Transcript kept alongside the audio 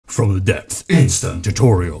From the depths, instant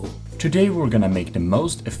tutorial. Today we're gonna make the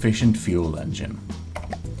most efficient fuel engine.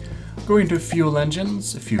 Go into fuel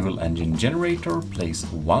engines, fuel engine generator, place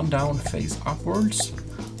one down face upwards,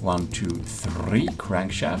 1, 2, 3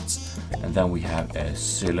 crankshafts, and then we have a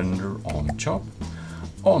cylinder on top.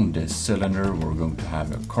 On this cylinder we're going to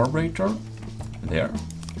have a carburetor there,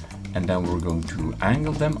 and then we're going to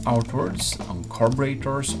angle them outwards on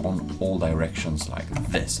carburetors on all directions like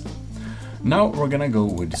this. Now we're gonna go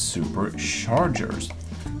with superchargers,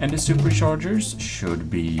 and the superchargers should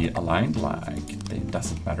be aligned like, it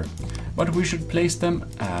doesn't matter, but we should place them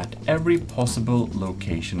at every possible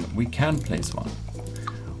location we can place one,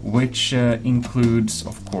 which includes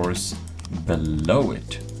of course below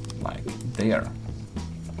it, like there.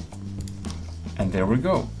 And there we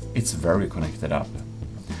go, it's very connected up.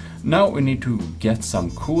 Now we need to get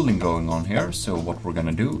some cooling going on here, so what we're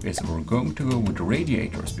gonna do is we're going to go with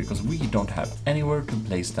radiators, because we don't have anywhere to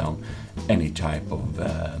place down any type of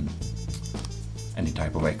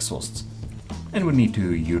exhausts. And we need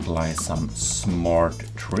to utilize some smart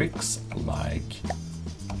tricks like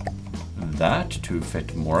that to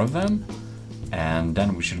fit more of them, and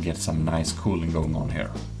then we should get some nice cooling going on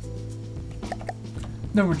here.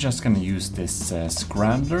 Now we're just going to use this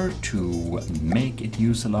scrambler to make it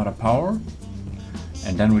use a lot of power,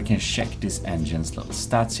 and then we can check this engine's little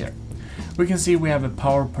stats here. We can see we have a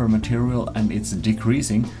power per material and it's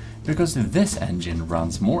decreasing because this engine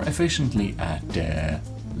runs more efficiently at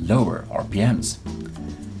lower RPMs.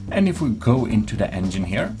 And if we go into the engine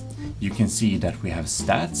here, you can see that we have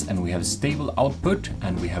stats and we have stable output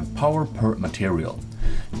and we have power per material.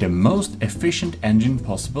 The most efficient engine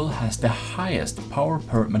possible has the highest power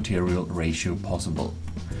per material ratio possible.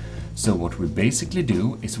 So what we basically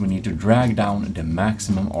do is we need to drag down the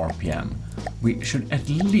maximum RPM. We should at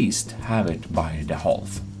least have it by the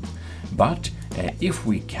half. But if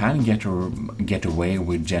we can get away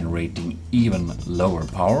with generating even lower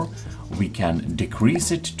power, we can decrease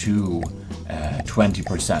it to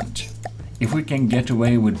 20%. If we can get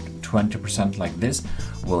away with 20% like this,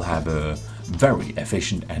 we'll have a very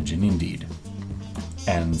efficient engine indeed.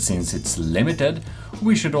 And since it's limited,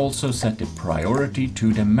 we should also set the priority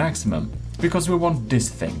to the maximum, because we want this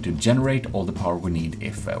thing to generate all the power we need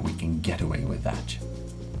if we can get away with that.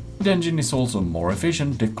 The engine is also more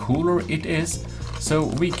efficient the cooler it is, so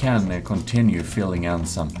we can continue filling in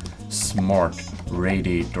some smart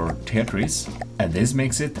radiator Tetris, and this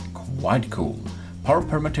makes it quite cool. Power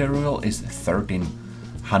per material is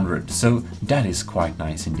 1300, so that is quite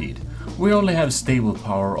nice indeed. We only have stable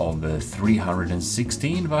power of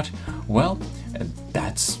 316, but well,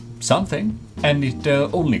 that's something. And it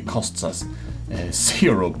only costs us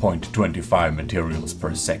 0.25 materials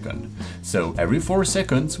per second. So every 4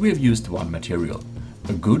 seconds we have used one material.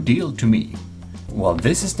 A good deal to me. Well,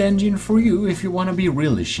 this is the engine for you if you want to be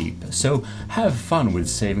really cheap. So have fun with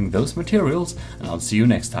saving those materials, and I'll see you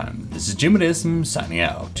next time. This is Jimmy signing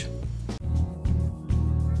out.